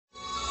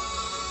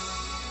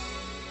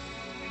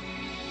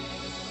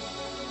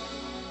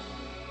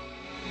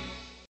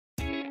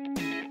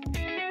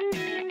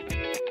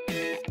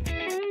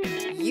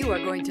You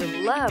are going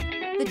to love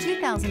the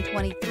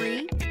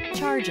 2023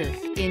 Charger.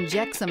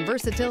 Inject some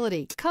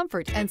versatility,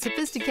 comfort, and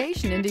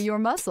sophistication into your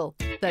muscle.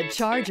 The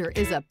Charger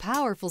is a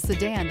powerful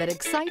sedan that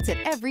excites at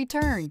every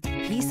turn.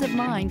 Peace of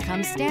mind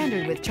comes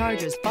standard with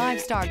Charger's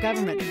 5-star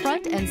government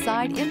front and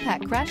side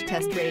impact crash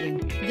test rating.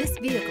 This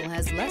vehicle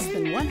has less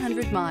than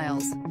 100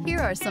 miles. Here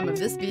are some of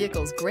this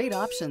vehicle's great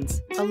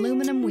options: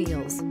 aluminum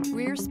wheels,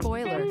 rear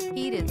spoiler,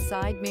 heated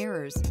side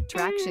mirrors,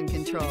 traction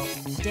control,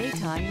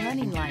 daytime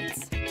running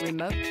lights,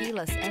 remote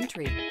keyless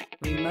entry,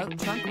 remote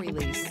trunk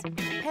release,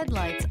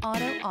 headlights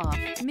auto off,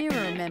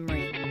 mirror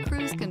memory,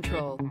 cruise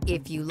control.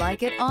 If you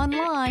like it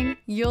online,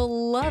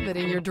 you'll love it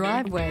in your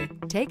driveway.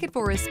 Take it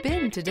for a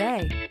spin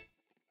today.